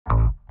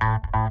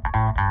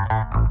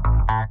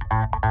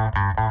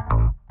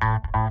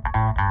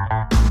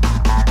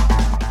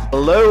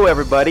Hello,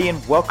 everybody,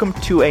 and welcome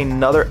to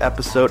another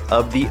episode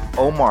of the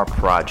Omar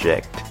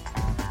Project.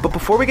 But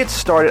before we get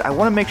started, I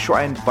want to make sure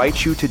I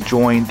invite you to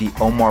join the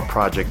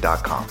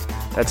omarproject.com.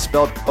 That's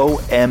spelled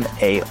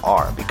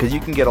O-M-A-R, because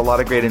you can get a lot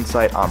of great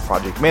insight on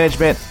project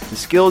management, the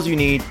skills you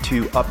need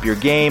to up your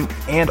game,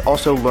 and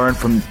also learn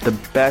from the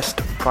best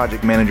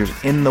project managers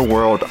in the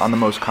world on the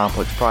most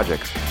complex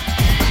projects.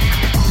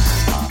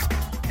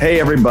 Hey,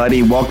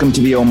 everybody. Welcome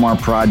to the Omar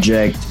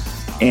Project,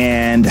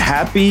 and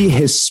happy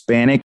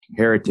Hispanic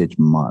Heritage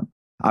Month.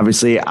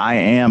 Obviously, I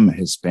am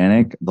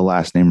Hispanic. The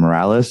last name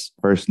Morales.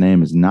 First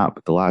name is not,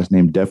 but the last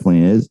name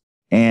definitely is.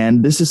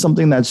 And this is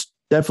something that's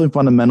definitely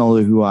fundamental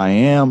to who I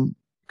am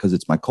because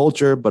it's my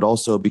culture, but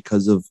also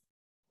because of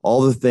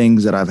all the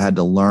things that I've had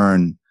to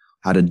learn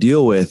how to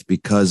deal with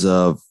because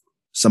of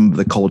some of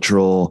the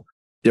cultural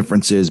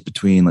differences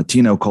between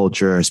Latino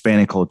culture,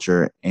 Hispanic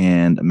culture,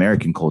 and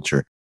American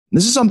culture.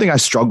 This is something I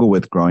struggle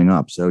with growing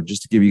up. So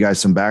just to give you guys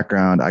some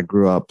background, I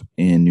grew up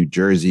in New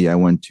Jersey. I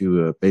went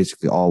to a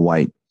basically all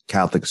white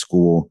Catholic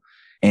school,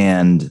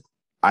 and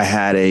I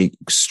had a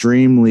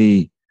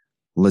extremely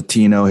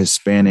Latino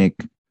Hispanic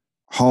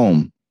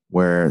home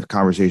where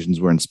conversations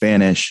were in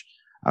Spanish.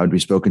 I would be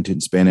spoken to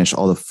in Spanish.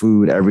 All the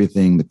food,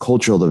 everything, the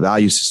cultural, the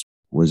values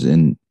was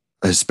in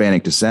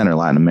Hispanic descent or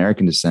Latin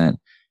American descent.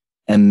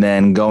 And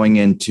then going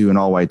into an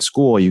all white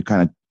school, you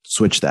kind of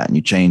switch that and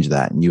you change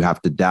that and you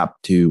have to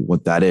adapt to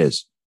what that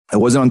is. It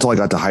wasn't until I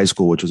got to high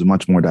school, which was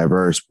much more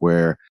diverse,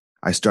 where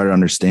I started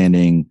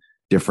understanding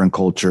different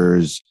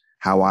cultures,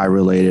 how I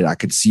related. I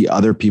could see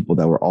other people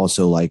that were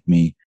also like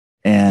me.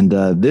 And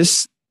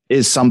this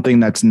is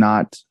something that's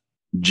not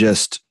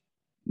just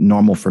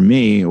normal for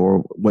me or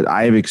what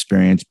I've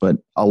experienced, but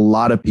a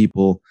lot of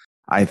people,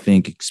 I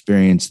think,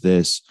 experience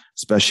this,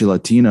 especially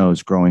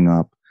Latinos growing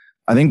up.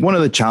 I think one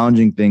of the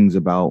challenging things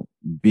about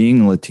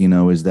being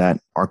Latino is that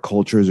our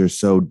cultures are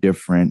so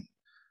different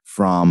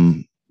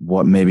from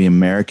what maybe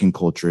American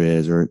culture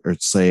is, or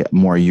say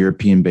more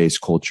European-based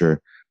culture.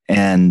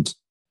 And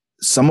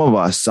some of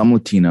us, some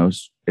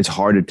Latinos, it's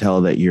hard to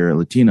tell that you're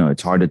Latino.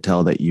 It's hard to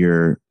tell that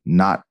you're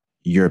not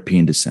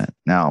European descent.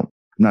 Now, I'm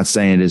not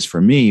saying it is for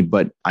me,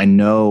 but I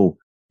know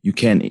you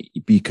can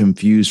be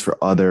confused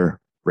for other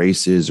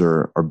races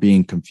or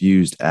being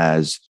confused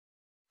as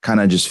kind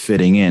of just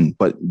fitting in.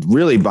 But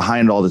really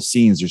behind all the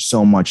scenes, there's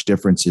so much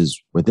differences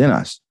within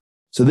us.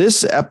 So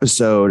this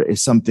episode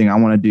is something I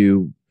want to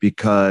do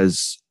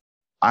because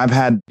I've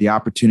had the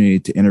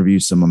opportunity to interview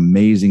some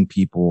amazing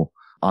people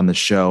on the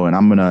show, and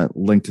I'm going to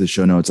link to the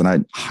show notes. And I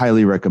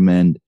highly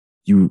recommend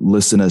you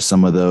listen to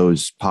some of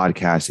those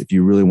podcasts if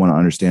you really want to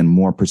understand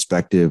more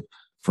perspective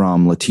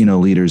from Latino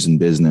leaders in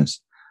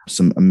business.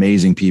 Some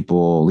amazing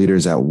people,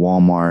 leaders at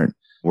Walmart,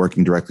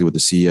 working directly with the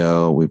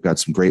CEO. We've got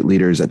some great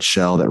leaders at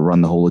Shell that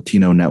run the whole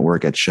Latino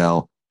network at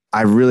Shell.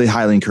 I really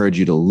highly encourage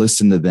you to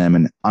listen to them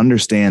and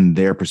understand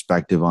their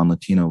perspective on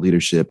Latino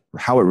leadership,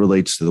 how it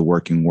relates to the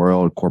working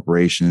world,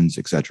 corporations,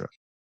 etc.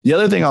 The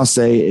other thing I'll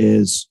say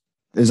is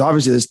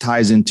obviously this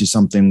ties into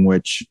something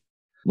which,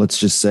 let's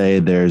just say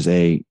there's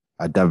a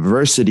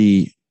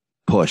diversity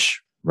push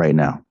right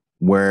now,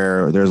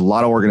 where there's a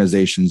lot of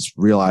organizations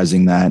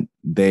realizing that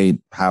they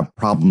have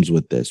problems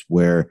with this,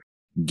 where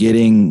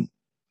getting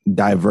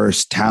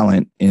diverse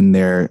talent in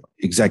their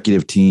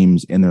executive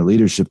teams, in their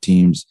leadership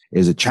teams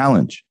is a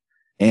challenge.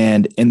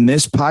 And in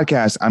this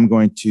podcast, I'm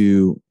going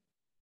to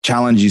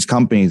challenge these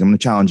companies. I'm going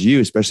to challenge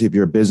you, especially if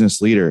you're a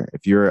business leader,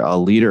 if you're a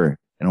leader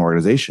in an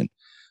organization,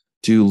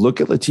 to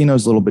look at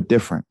Latinos a little bit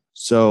different.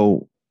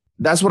 So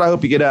that's what I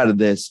hope you get out of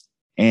this.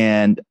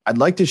 And I'd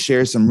like to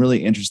share some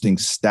really interesting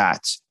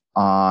stats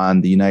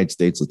on the United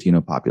States Latino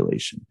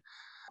population.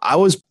 I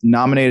was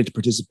nominated to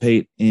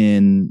participate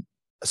in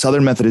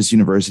Southern Methodist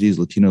University's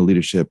Latino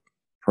Leadership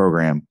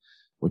Program,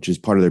 which is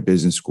part of their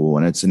business school.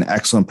 And it's an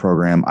excellent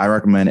program. I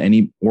recommend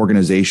any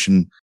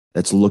organization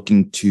that's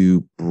looking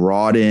to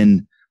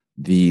broaden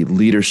the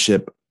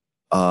leadership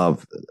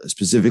of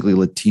specifically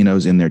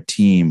Latinos in their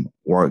team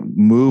or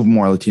move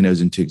more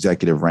Latinos into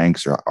executive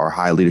ranks or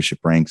high leadership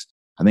ranks.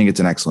 I think it's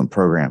an excellent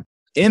program.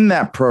 In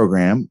that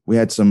program, we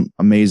had some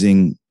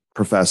amazing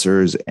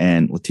professors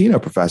and Latino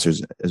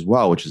professors as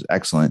well, which is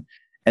excellent.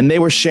 And they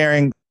were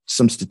sharing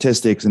some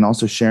statistics and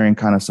also sharing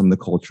kind of some of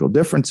the cultural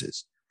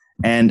differences.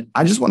 And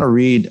I just want to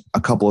read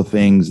a couple of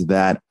things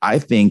that I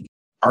think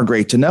are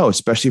great to know,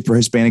 especially for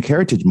Hispanic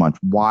Heritage Month.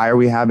 Why are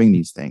we having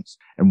these things?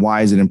 And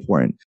why is it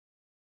important?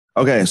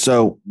 Okay,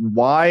 so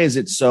why is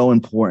it so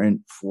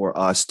important for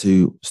us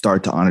to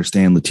start to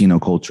understand Latino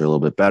culture a little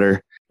bit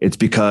better? It's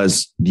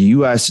because the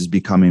U.S. is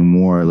becoming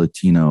more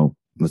Latino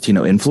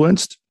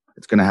influenced.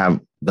 It's going to have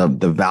the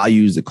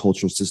values, the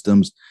cultural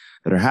systems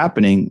that are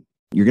happening.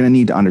 You're going to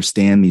need to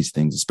understand these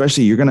things,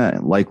 especially you're going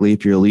to likely,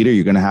 if you're a leader,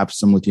 you're going to have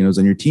some Latinos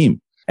on your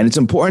team. And it's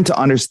important to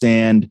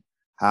understand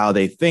how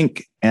they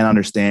think and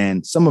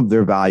understand some of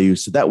their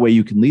values. So that way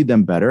you can lead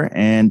them better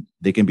and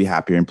they can be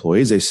happier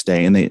employees. They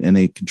stay and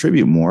they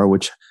contribute more,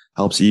 which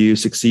helps you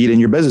succeed and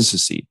your business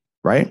succeed,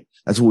 right?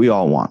 That's what we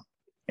all want.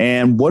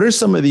 And what are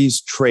some of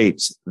these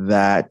traits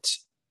that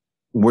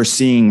we're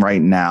seeing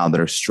right now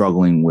that are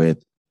struggling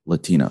with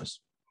Latinos?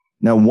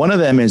 Now, one of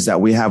them is that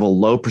we have a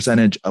low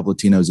percentage of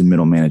Latinos in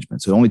middle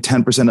management. So only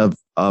 10%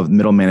 of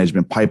middle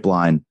management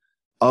pipeline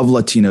of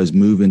Latinos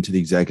move into the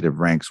executive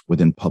ranks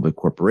within public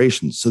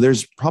corporations. So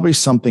there's probably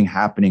something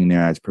happening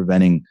there that's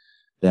preventing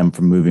them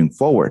from moving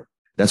forward.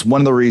 That's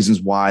one of the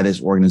reasons why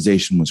this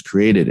organization was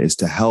created, is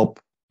to help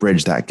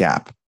bridge that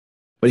gap.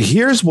 But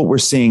here's what we're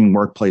seeing in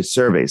workplace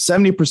surveys.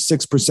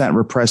 76%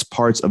 repress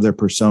parts of their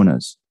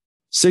personas.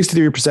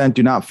 63%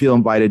 do not feel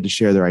invited to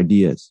share their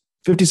ideas.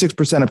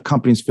 56% of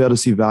companies fail to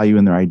see value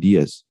in their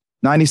ideas.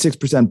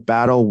 96%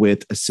 battle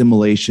with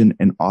assimilation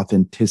and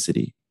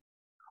authenticity.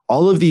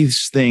 All of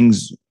these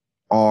things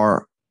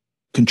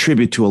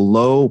contribute to a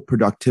low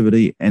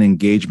productivity and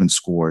engagement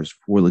scores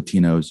for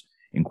Latinos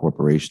in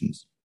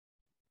corporations.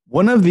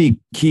 One of the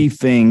key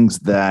things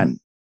that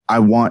I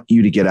want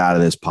you to get out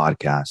of this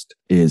podcast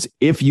is,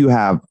 if you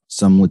have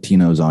some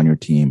Latinos on your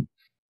team,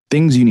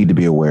 things you need to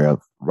be aware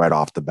of right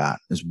off the bat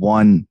is,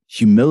 one,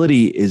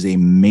 humility is a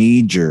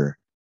major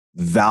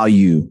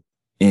value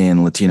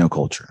in Latino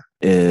culture.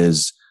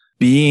 Is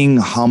being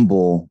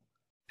humble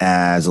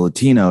as a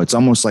Latino. It's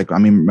almost like,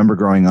 remember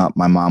growing up,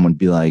 my mom would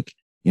be like,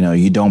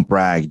 you don't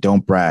brag,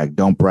 don't brag,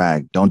 don't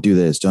brag, don't do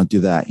this, don't do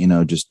that,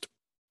 just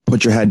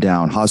put your head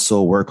down,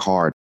 hustle, work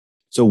hard.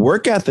 So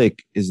work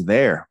ethic is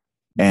there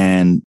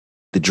and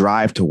the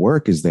drive to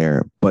work is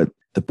there. But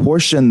the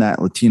portion that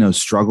Latinos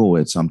struggle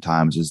with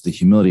sometimes is the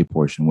humility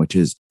portion, which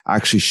is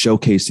actually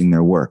showcasing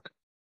their work,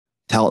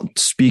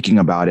 speaking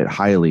about it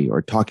highly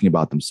or talking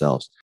about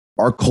themselves.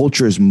 Our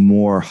culture is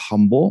more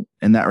humble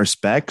in that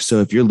respect.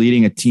 So if you're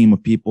leading a team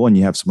of people and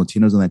you have some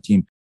Latinos on that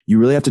team, you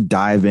really have to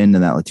dive into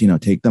that Latino,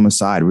 take them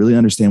aside, really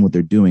understand what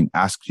they're doing,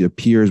 ask your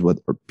peers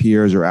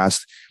or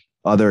ask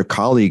other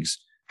colleagues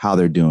how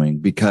they're doing,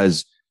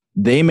 because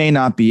they may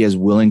not be as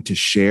willing to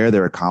share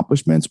their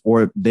accomplishments,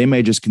 or they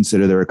may just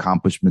consider their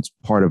accomplishments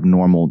part of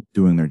normal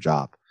doing their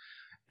job.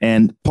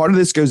 And part of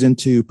this goes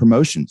into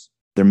promotions.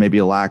 There may be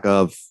a lack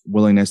of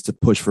willingness to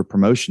push for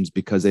promotions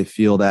because they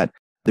feel that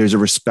there's a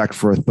respect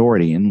for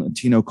authority. In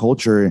Latino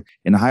culture,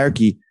 in the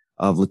hierarchy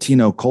of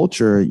Latino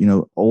culture,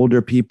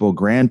 older people,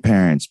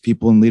 grandparents,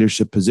 people in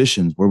leadership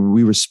positions where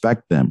we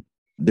respect them.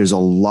 There's a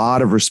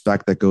lot of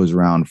respect that goes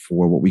around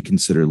for what we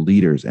consider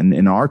leaders. And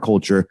in our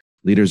culture,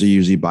 leaders are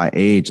usually by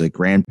age, like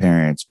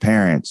grandparents,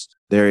 parents.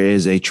 There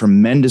is a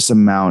tremendous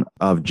amount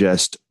of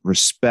just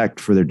respect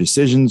for their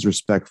decisions,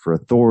 respect for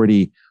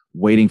authority,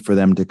 waiting for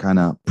them to kind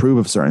of approve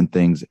of certain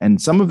things.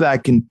 And some of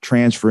that can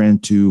transfer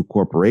into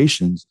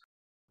corporations,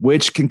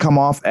 which can come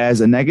off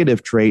as a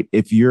negative trait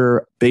if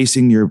you're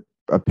basing your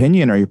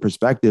opinion or your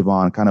perspective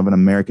on kind of an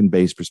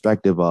American-based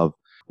perspective of,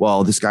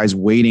 well, this guy's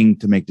waiting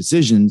to make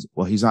decisions.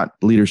 Well, he's not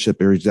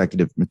leadership or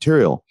executive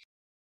material.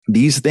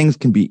 These things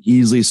can be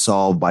easily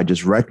solved by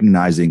just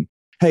recognizing,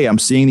 hey, I'm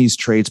seeing these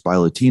traits by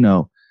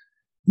Latino.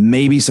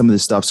 Maybe some of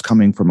this stuff's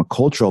coming from a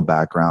cultural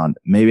background.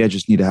 Maybe I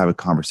just need to have a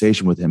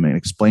conversation with him and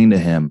explain to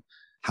him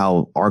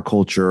how our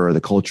culture or the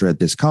culture at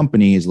this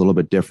company is a little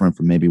bit different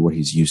from maybe what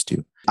he's used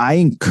to. I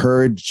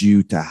encourage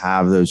you to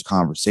have those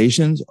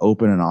conversations,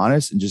 open and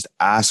honest, and just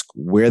ask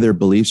where their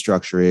belief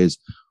structure is,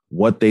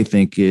 what they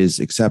think is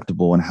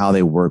acceptable, and how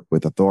they work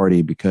with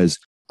authority. Because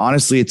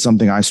honestly, it's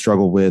something I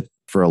struggled with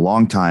for a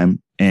long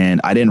time.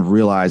 And I didn't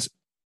realize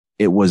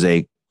it was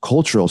a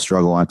cultural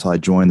struggle until I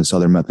joined the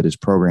Southern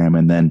Methodist program,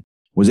 and then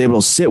was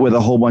able to sit with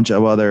a whole bunch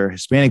of other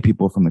Hispanic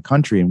people from the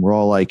country. And we're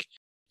all like,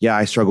 yeah,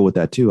 I struggle with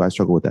that too. I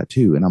struggle with that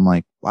too. And I'm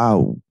like,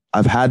 wow,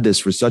 I've had this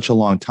for such a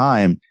long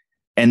time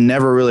and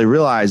never really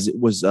realized it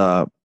was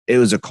a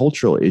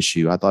cultural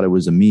issue. I thought it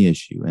was a me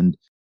issue. And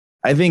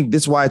I think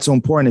this is why it's so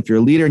important. If you're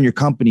a leader in your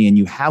company and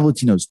you have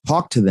Latinos,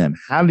 talk to them,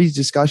 have these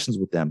discussions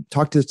with them,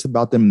 talk to us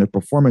about them in their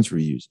performance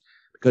reviews,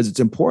 because it's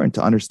important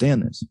to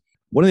understand this.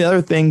 One of the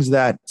other things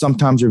that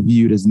sometimes are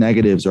viewed as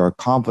negatives are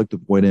conflict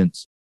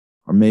avoidance,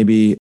 or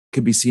maybe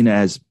could be seen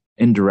as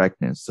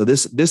indirectness. So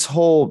this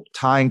whole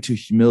tying to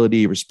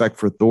humility, respect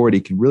for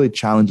authority can really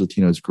challenge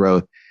Latinos'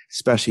 growth,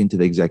 especially into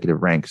the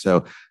executive rank.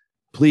 So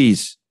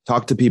please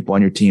talk to people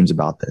on your teams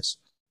about this.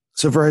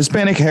 So for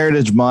Hispanic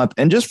Heritage Month,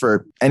 and just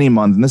for any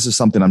month, and this is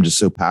something I'm just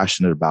so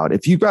passionate about,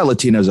 if you've got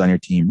Latinos on your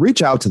team,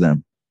 reach out to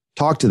them,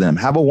 talk to them,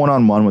 have a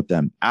one-on-one with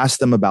them, ask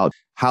them about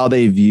how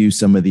they view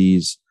some of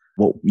these,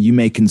 what you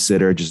may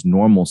consider just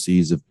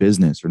normalcies of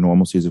business or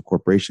normalcies of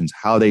corporations,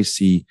 how they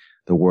see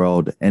the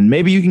world. And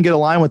maybe you can get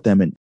aligned with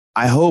them. And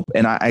I hope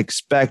and I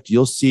expect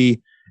you'll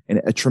see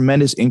a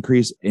tremendous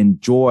increase in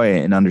joy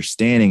and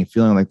understanding,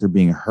 feeling like they're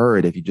being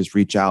heard if you just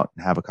reach out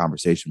and have a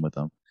conversation with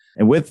them.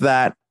 And with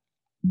that,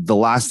 the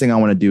last thing I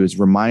want to do is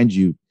remind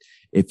you,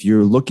 if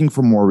you're looking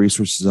for more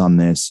resources on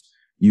this,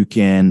 you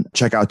can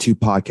check out 2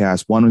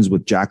 podcasts. One is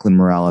with Jacqueline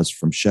Morales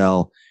from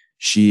Shell.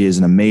 She is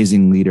an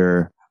amazing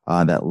leader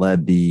that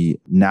led the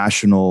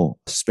National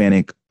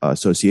Hispanic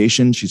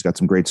Association. She's got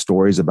some great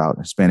stories about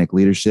Hispanic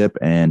leadership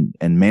and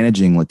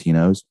managing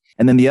Latinos.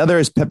 And then the other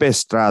is Pepe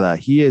Estrada.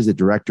 He is a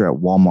director at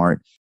Walmart,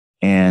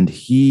 and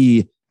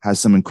he has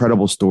some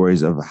incredible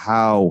stories of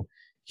how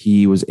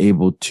he was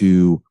able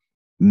to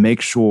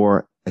make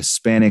sure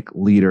Hispanic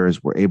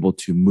leaders were able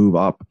to move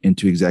up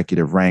into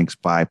executive ranks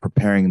by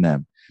preparing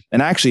them.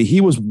 And actually,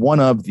 he was one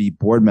of the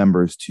board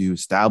members to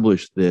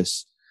establish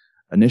this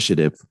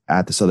initiative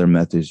at the Southern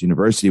Methodist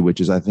University,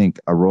 which is, I think,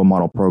 a role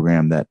model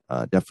program that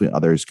definitely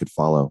others could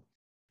follow.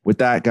 With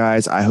that,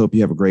 guys, I hope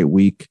you have a great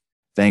week.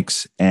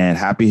 Thanks, and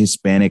happy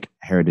Hispanic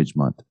Heritage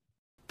Month.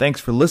 Thanks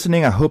for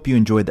listening. I hope you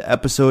enjoyed the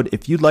episode.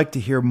 If you'd like to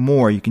hear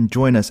more, you can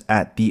join us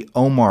at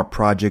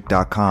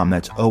theomarproject.com.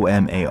 That's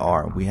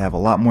OMAR. We have a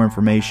lot more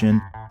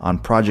information on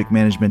project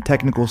management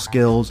technical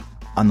skills,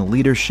 on the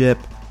leadership,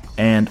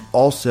 and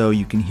also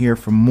you can hear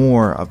from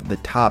more of the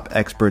top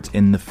experts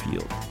in the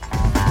field.